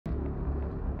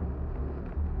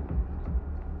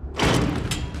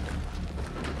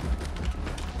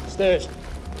Stairs.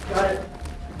 Got it.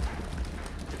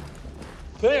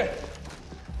 Clear.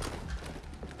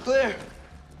 Clear.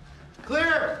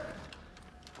 Clear!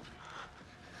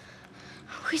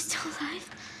 Are we still alive?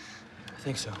 I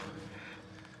think so.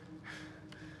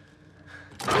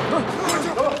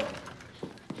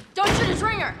 Don't shoot his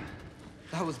ringer!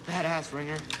 That was badass,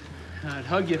 Ringer. I'd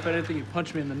hug you if I didn't think you'd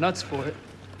punch me in the nuts for it.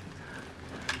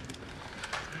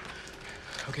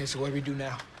 Okay, so what do we do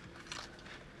now?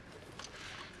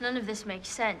 None of this makes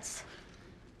sense.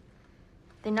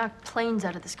 They knock planes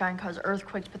out of the sky and cause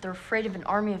earthquakes, but they're afraid of an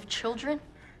army of children?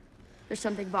 There's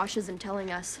something Bosch isn't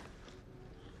telling us.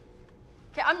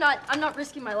 Okay, I'm not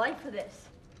risking my life for this.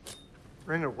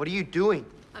 Ringer, what are you doing?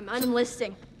 I'm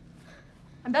unenlisting.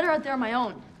 I'm better out there on my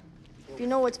own. If you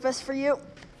know what's best for you,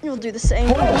 you'll do the same.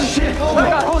 Holy shit! Oh my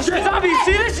God! Holy shit! Zombie, you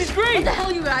see this? She's green! What the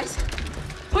hell, you guys?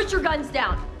 Put your guns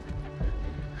down.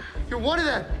 You're one of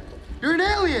them. You're an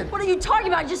alien. What are you talking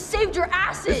about? I just saved your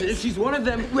asses. Listen, if she's one of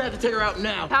them, we have to take her out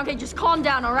now. Poundcake, just calm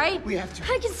down, all right? We have to.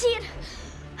 I can see it.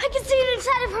 I can see it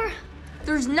inside of her.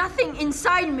 There's nothing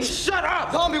inside me. Shut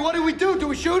up! Zombie, what do we do? Do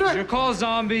we shoot her? Your call,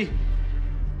 zombie.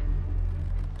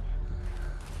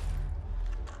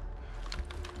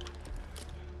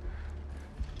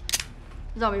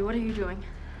 Zombie, what are you doing?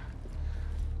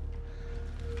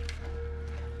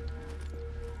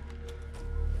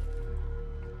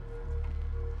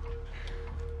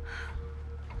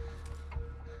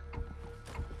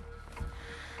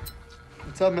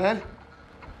 What's up, man?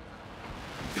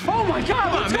 Oh my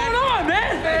God! What's going on,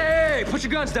 man? Hey, put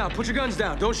your guns down. Put your guns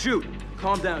down. Don't shoot.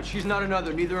 Calm down. She's not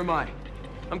another. Neither am I.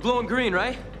 I'm glowing green,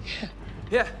 right?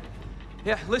 Yeah,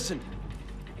 listen.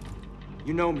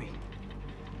 You know me.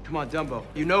 Come on, Dumbo.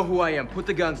 You know who I am. Put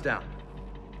the guns down.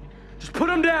 Just put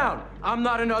them down. I'm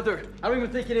not another. I don't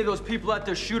even think any of those people out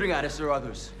there shooting at us are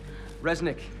others.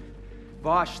 Resnick,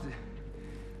 Bosch,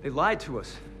 they lied to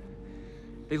us.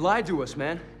 They lied to us,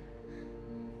 man.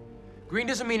 Green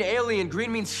doesn't mean alien.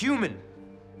 Green means human.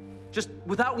 Just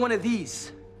without one of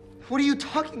these. What are you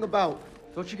talking about?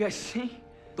 Don't you guys see?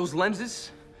 Those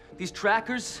lenses? These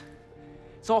trackers?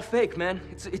 It's all fake, man.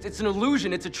 It's an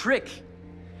illusion. It's a trick.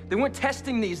 They weren't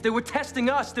testing these. They were testing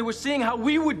us. They were seeing how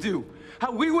we would do.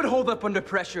 How we would hold up under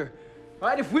pressure.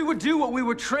 Right? If we would do what we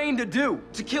were trained to do.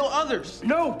 To kill others.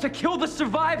 No, to kill the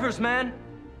survivors, man.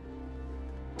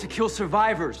 To kill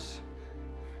survivors.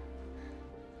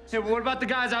 Yeah, but what about the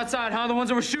guys outside, huh? The ones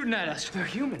that were shooting at us? They're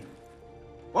human.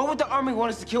 Why would the army want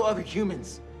us to kill other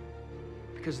humans?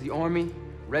 Because the army,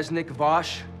 Resnick,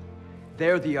 Bosch,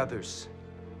 they're the others.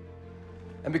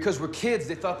 And because we're kids,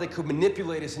 they thought they could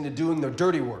manipulate us into doing their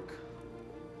dirty work.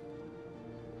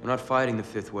 We're not fighting the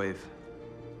fifth wave.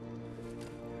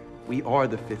 We are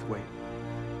the fifth wave.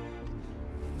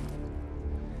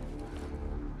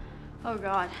 Oh,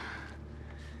 God.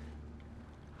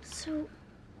 So,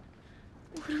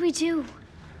 what do we do?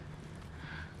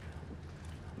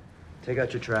 Take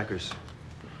out your trackers.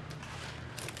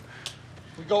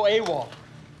 We go AWOL.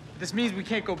 This means we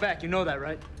can't go back. You know that,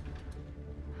 right?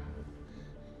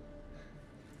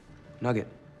 Nugget.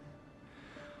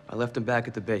 I left him back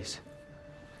at the base.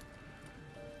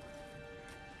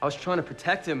 I was trying to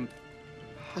protect him.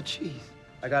 Oh, jeez.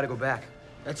 I gotta go back.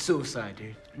 That's suicide,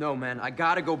 dude. No, man, I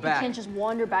gotta go You back. can't just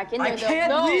wander back in there. I can't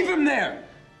no. leave him there!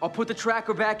 I'll put the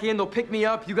tracker back in, they'll pick me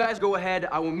up, you guys go ahead,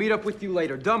 I will meet up with you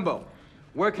later. Dumbo,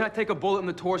 where can I take a bullet in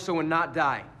the torso and not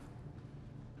die?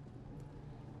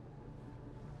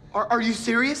 Are you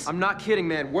serious? I'm not kidding,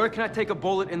 man. Where can I take a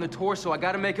bullet in the torso? I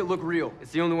gotta make it look real.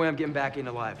 It's the only way I'm getting back in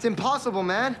alive. It's impossible,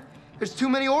 man. There's too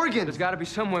many organs. There's gotta be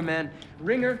somewhere, man.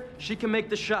 Ringer, she can make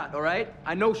the shot, all right?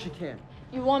 I know she can.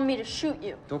 You want me to shoot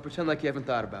you? Don't pretend like you haven't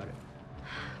thought about it.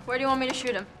 Where do you want me to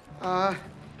shoot him? I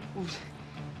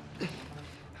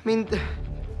mean,